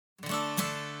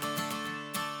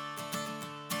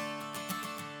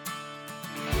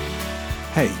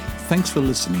Hey, thanks for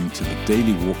listening to the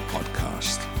Daily Walk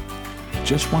podcast.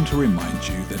 Just want to remind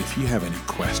you that if you have any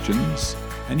questions,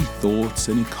 any thoughts,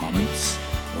 any comments,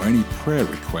 or any prayer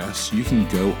requests, you can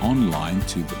go online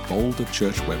to the Boulder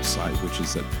Church website, which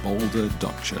is at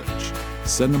boulder.church.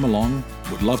 Send them along.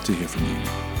 Would love to hear from you.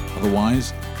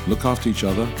 Otherwise, look after each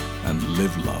other and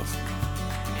live love.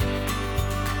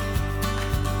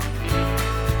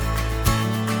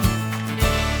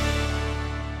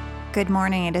 Good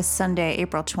morning. It is Sunday,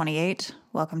 April 28.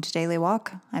 Welcome to Daily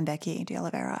Walk. I'm Becky De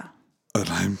Oliveira. And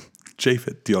I'm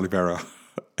Japhet De Oliveira.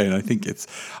 And I think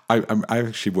I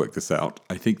actually worked this out.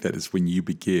 I think that is when you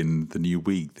begin the new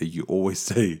week that you always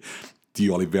say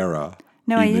De Oliveira.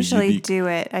 No, I usually do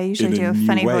it. I usually do a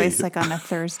funny voice like on a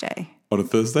Thursday. On a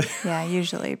Thursday? Yeah,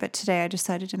 usually. But today I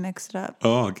decided to mix it up.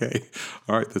 Oh, okay.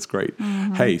 All right, that's great.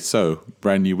 Mm-hmm. Hey, so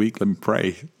brand new week. Let me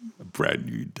pray. A brand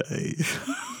new day.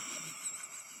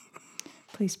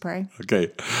 Please pray. Okay.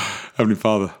 Heavenly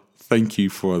Father, thank you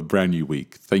for a brand new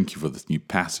week. Thank you for this new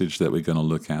passage that we're going to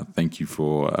look at. Thank you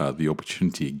for the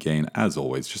opportunity again, as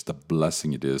always, just a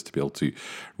blessing it is to be able to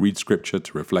read Scripture,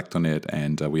 to reflect on it,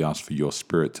 and we ask for your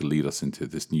Spirit to lead us into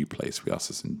this new place. We ask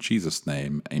this in Jesus'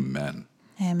 name. Amen.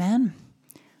 Amen.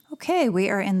 Okay, we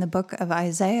are in the book of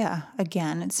Isaiah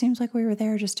again. It seems like we were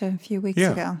there just a few weeks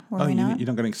ago, were we not? You're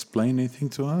not going to explain anything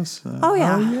to us? Yeah.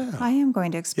 I am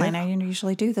going to explain. Yeah. I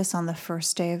usually do this on the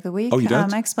first day of the week. Oh, you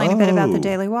don't? I explain a bit about the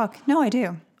daily walk. No, I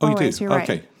do. Oh, always, you do? You're right.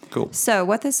 Okay, cool. So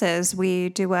what this is,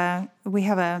 we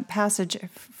have a passage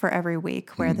for every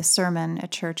week where the sermon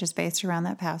at church is based around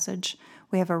that passage.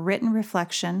 We have a written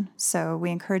reflection, so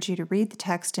we encourage you to read the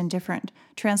text in different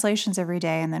translations every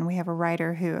day, and then we have a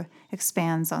writer who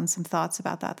expands on some thoughts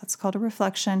about that. That's called a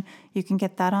reflection. You can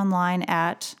get that online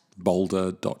at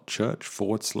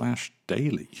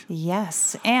boulder.church/daily.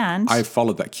 Yes, and I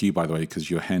followed that cue, by the way, because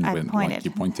your hand went like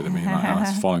you pointed at me, and I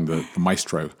was following the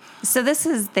maestro. So this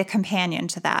is the companion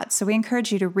to that. So we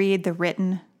encourage you to read the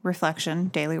written reflection,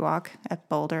 Daily Walk, at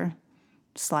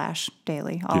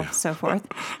boulder/daily, so forth.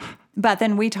 But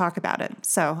then we talk about it.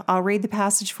 So I'll read the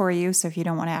passage for you. So if you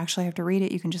don't want to actually have to read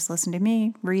it, you can just listen to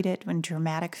me read it in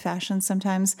dramatic fashion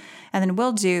sometimes. And then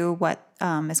we'll do what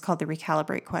is called the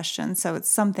recalibrate question. So it's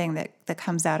something that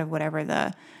comes out of whatever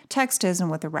the text is and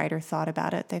what the writer thought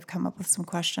about it. They've come up with some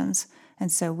questions. And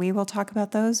so we will talk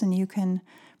about those, and you can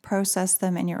process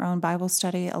them in your own Bible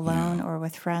study alone or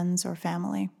with friends or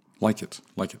family. Like it.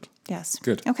 Yes.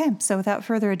 Good. Okay, so without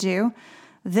further ado,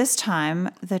 this time,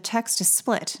 the text is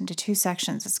split into two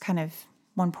sections. It's kind of,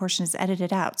 one portion is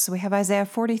edited out. So we have Isaiah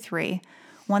 43,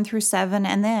 1 through 7,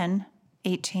 and then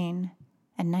 18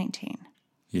 and 19.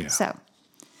 Yeah. So,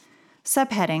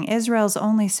 subheading, Israel's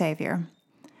only Savior.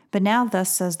 But now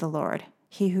thus says the Lord,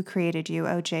 He who created you,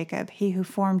 O Jacob, He who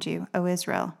formed you, O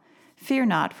Israel. Fear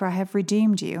not, for I have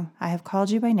redeemed you. I have called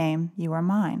you by name. You are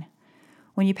mine.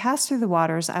 When you pass through the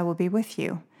waters, I will be with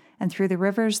you, and through the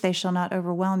rivers they shall not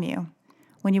overwhelm you.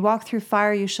 When you walk through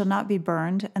fire, you shall not be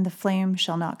burned, and the flame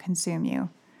shall not consume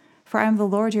you. For I am the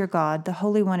Lord your God, the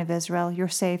Holy One of Israel, your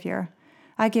Savior.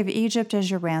 I give Egypt as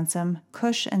your ransom,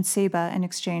 Cush and Seba in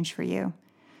exchange for you.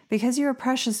 Because you are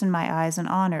precious in my eyes and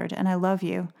honored, and I love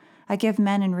you, I give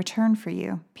men in return for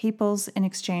you, peoples in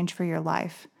exchange for your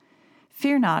life.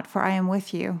 Fear not, for I am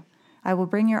with you. I will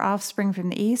bring your offspring from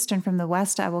the east, and from the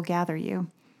west I will gather you.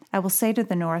 I will say to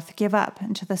the north, give up,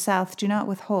 and to the south, do not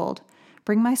withhold.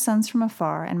 Bring my sons from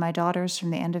afar and my daughters from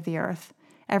the end of the earth,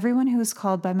 everyone who is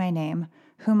called by my name,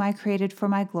 whom I created for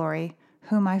my glory,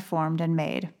 whom I formed and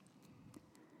made.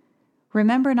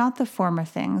 Remember not the former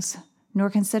things, nor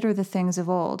consider the things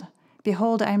of old.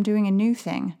 Behold, I am doing a new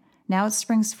thing. Now it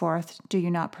springs forth. Do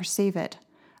you not perceive it?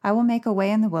 I will make a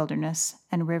way in the wilderness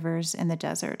and rivers in the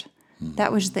desert.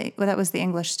 That was the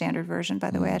English Standard Version,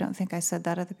 by the way. I don't think I said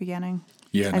that at the beginning.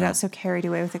 Yeah, I got so carried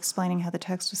away with explaining how the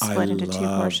text was split into two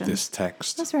portions. This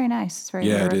text. That's very nice. It's very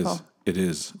lyrical. It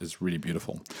is. It's really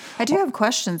beautiful. I do have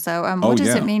questions, though. What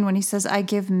does it mean when he says, I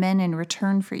give men in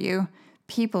return for you,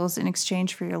 peoples in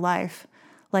exchange for your life?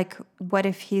 Like, what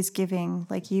if he's giving,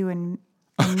 like, you and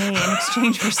me in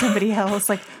exchange for somebody else?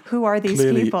 Like, who are these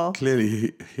people?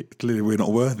 Clearly, we're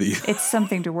not worthy. It's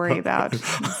something to worry about.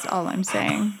 That's all I'm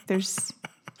saying.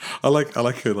 I like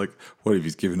her. Like, what if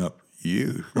he's given up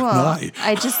you? Well,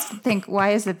 I just think,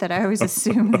 why is it that I always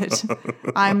assume that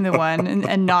I'm the one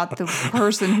and not the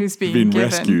person who's being given?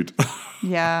 Rescued.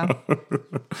 Yeah.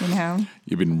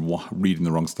 You've been reading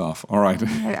the wrong stuff. All right.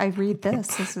 I read this.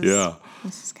 This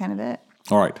is kind of it.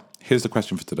 All right. here's the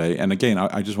question for today. And again,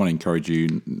 I just want to encourage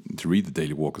you to read the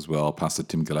Daily Walk as well. Pastor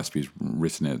Tim Gillespie's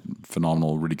written it.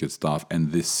 Phenomenal, really good stuff.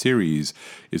 And this series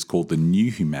is called The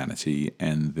New Humanity.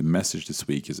 And the message this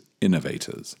week is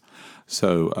Innovators.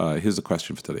 So here's the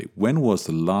question for today. When was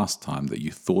the last time that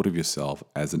you thought of yourself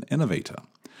as an innovator?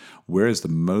 Where is the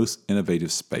most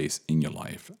innovative space in your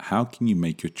life? How can you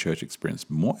make your church experience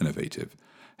more innovative?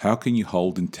 How can you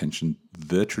hold in tension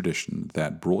the tradition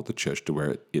that brought the church to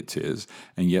where it is,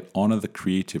 and yet honor the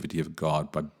creativity of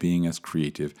God by being as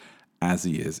creative as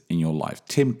He is in your life?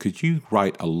 Tim, could you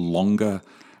write a longer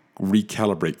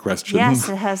recalibrate question? Yes,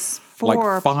 it has 4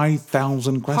 like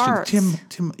 5,000 questions. parts.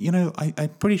 Tim, I'm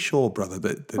pretty sure, brother,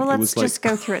 that Well, it let's was like... just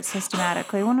go through it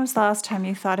systematically. When was the last time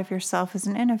you thought of yourself as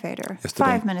an innovator? Yesterday.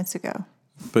 5 minutes ago.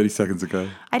 30 seconds ago.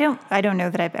 I don't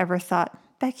know that I've ever thought,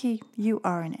 Becky, you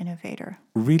are an innovator.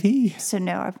 Really? So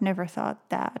no, I've never thought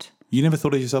that. You never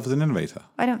thought of yourself as an innovator?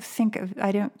 I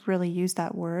don't really use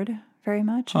that word very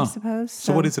much, I suppose.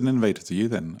 So what is an innovator to you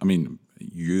then? I mean,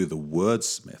 you're the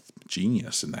wordsmith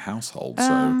genius in the household,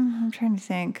 so I'm trying to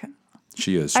think.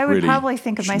 she is I would really... probably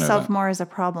think of should know myself that, more as a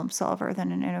problem solver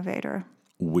than an innovator.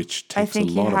 which I takes a think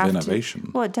you lot have of innovation.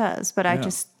 Well, it does, but I Yeah.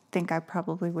 just think I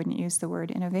probably wouldn't use the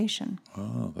word innovation.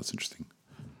 Oh, that's interesting.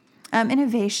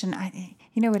 Innovation,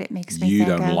 you know what it makes me You think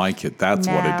don't of? like it. That's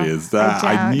what it No, is.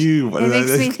 I don't. knew. It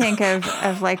makes me think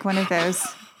of like one of those,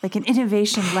 like an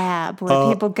innovation lab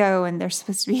where people go and they're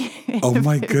supposed to be. Oh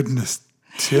my goodness,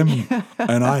 Tim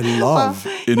and I love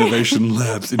innovation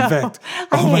labs. In fact, I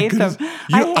oh my hate goodness, them.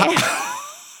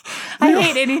 I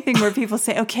hate anything where people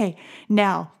say, "Okay,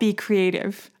 now be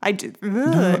creative."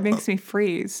 It makes me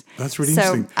freeze. That's really so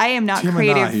interesting. I am not Tim and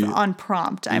creative I on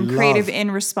prompt. I'm love- creative in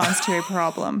response to a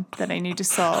problem that I need to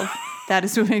solve. That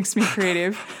is what makes me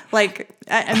creative. Like,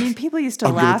 I mean, people used to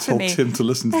I'm going laugh to at tell me. Tim to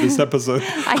listen to this episode.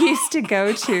 I used to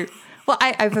go to, well,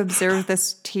 I've observed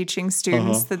this teaching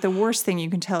students that the worst thing you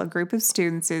can tell a group of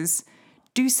students is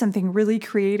do something really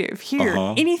creative. Here,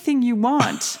 anything you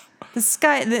want. The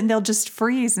sky, then they'll just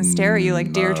freeze and stare at you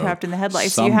like deer trapped in the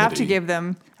headlights. So you have to Somebody- give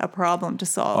them a problem to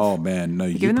solve. Oh man, no!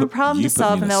 You Give them a problem to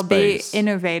solve, me in and a they'll be space.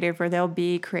 innovative or they'll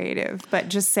be creative. But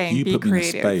just saying, You be put me in a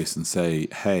creative. space and say,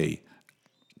 "Hey,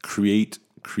 create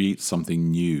something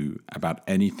new about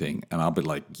anything," and I'll be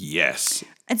like, "Yes."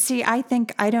 And see, I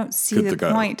think I don't see Good the to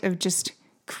go. point of just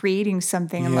creating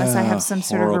something unless I Yeah, have some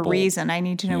sort of a horrible. reason. I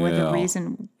need to know what the Yeah.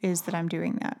 reason is that I'm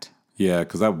doing that. Yeah,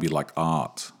 because that would be like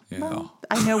art. Yeah,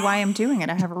 I know why I'm doing it.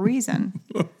 I have a reason.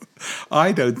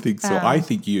 I don't think so. I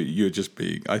think you're just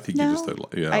being. I think you just don't.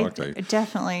 Yeah, I okay.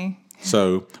 definitely.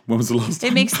 So when was the last It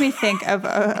time? makes me think of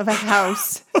a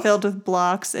house filled with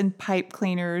blocks and pipe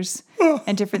cleaners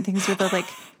and different things where they're like,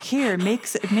 here, make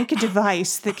a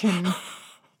device that can.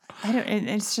 I don't. And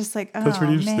it's just like, oh That's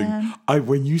really interesting. man.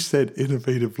 When you said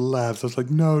innovative labs, I was like,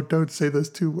 no, don't say those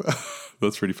two.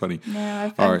 That's really funny. No,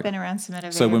 All I've right. been around some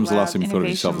innovative. So when was the last time lab- you thought of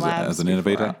yourself innovation as an labs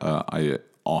innovator? before. I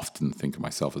often think of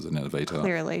myself as an innovator,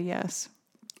 Clearly, yes.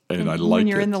 and I When like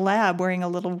you're it. in the lab wearing a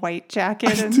little white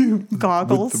jacket and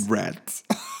goggles. With the rats.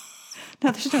 No,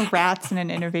 there's no rats in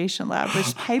an innovation lab.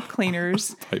 There's pipe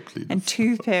cleaners Pipe cleaners. and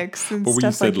toothpicks and But when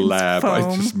you stuff said like lab, I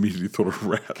foam. just immediately thought of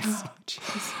rats. Oh,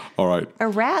 jeez. All right. A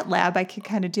rat lab, I could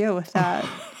kind of deal with that.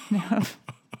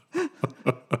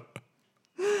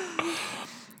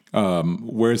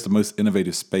 Where is the most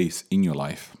innovative space in your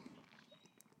life?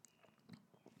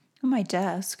 On my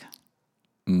desk.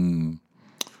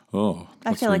 Oh,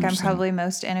 I that's feel really like I'm interesting. probably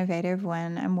most innovative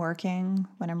when I'm working,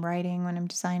 when I'm writing, when I'm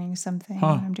designing something,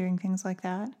 when I'm doing things like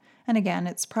that. And again,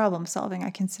 it's problem solving.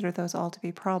 I consider those all to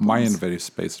be problems. My innovative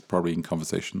space is probably in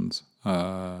conversations.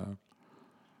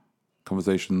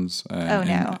 Conversations. Oh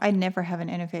no, I never have an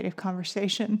innovative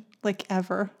conversation, like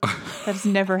ever. That's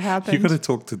never happened. You got to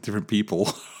talk to different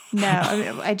people. No,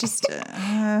 I just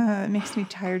it makes me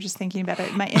tired just thinking about it.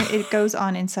 It goes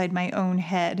on inside my own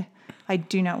head. I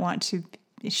do not want to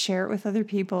share it with other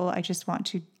people. I just want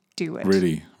to do it.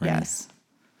 Really? Yes,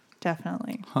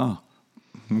 definitely.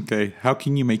 Okay. How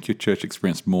can you make your church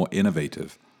experience more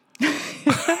innovative?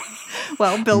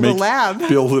 Well, build a lab.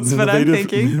 Build an That's what I'm innovative.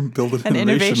 thinking. Build An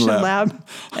innovation lab,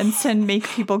 and make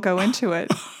people go into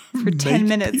it for 10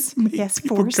 minutes. Yes,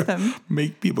 force them.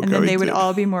 Make people And go then they into would it.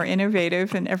 all be more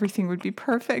innovative and everything would be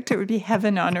perfect. It would be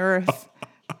heaven on earth.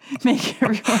 Make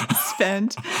everyone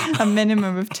spend a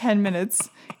minimum of 10 minutes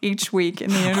each week in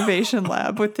the innovation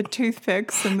lab with the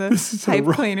toothpicks and the so pipe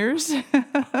wrong. cleaners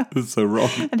That's so wrong.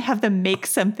 and have them make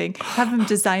something. Have them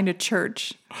design a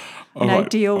church. An All right,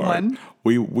 ideal all right. one.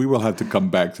 We will have to come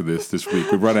back to this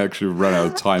week. We've run out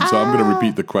of time, so I'm going to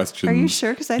repeat the questions. Are you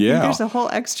sure? Because I think there's a whole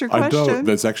extra question. I know.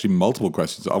 There's actually multiple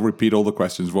questions. I'll repeat all the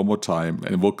questions one more time,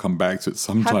 and we'll come back to it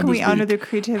sometime this week. How can we honor the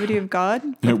creativity of God?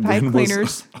 With pipe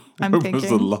cleaners, I'm thinking. When was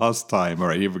the last time? All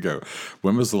right, here we go.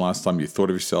 When was the last time you thought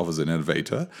of yourself as an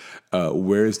innovator?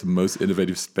 Where is the most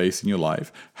innovative space in your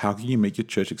life? How can you make your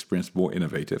church experience more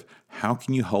innovative? How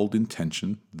can you hold in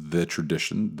tension the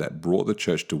tradition that brought the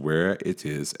church to where it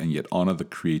is and yet honor the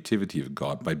creativity of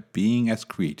God by being as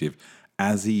creative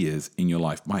as He is in your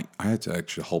life? Mike, I had to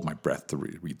actually hold my breath to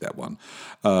read that one.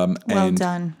 Well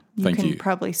done. You can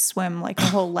probably swim like a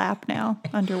whole lap now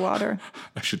underwater.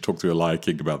 I should talk to Elijah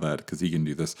King about that because he can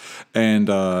do this. And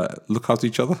look after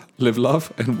each other, live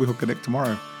love, and we'll connect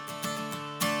tomorrow.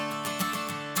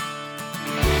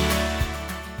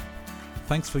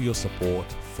 Thanks for your support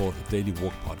for the Daily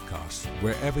Walk podcast.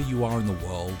 Wherever you are in the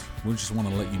world, we just want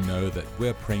to let you know that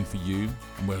we're praying for you,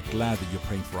 and we're glad that you're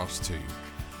praying for us too.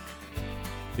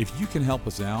 If you can help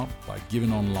us out by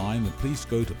giving online, then please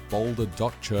go to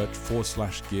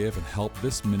boulder.church/give and help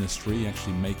this ministry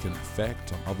actually make an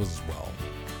effect on others as well.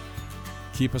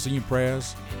 Keep us in your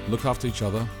prayers, look after each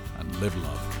other, and live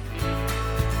love.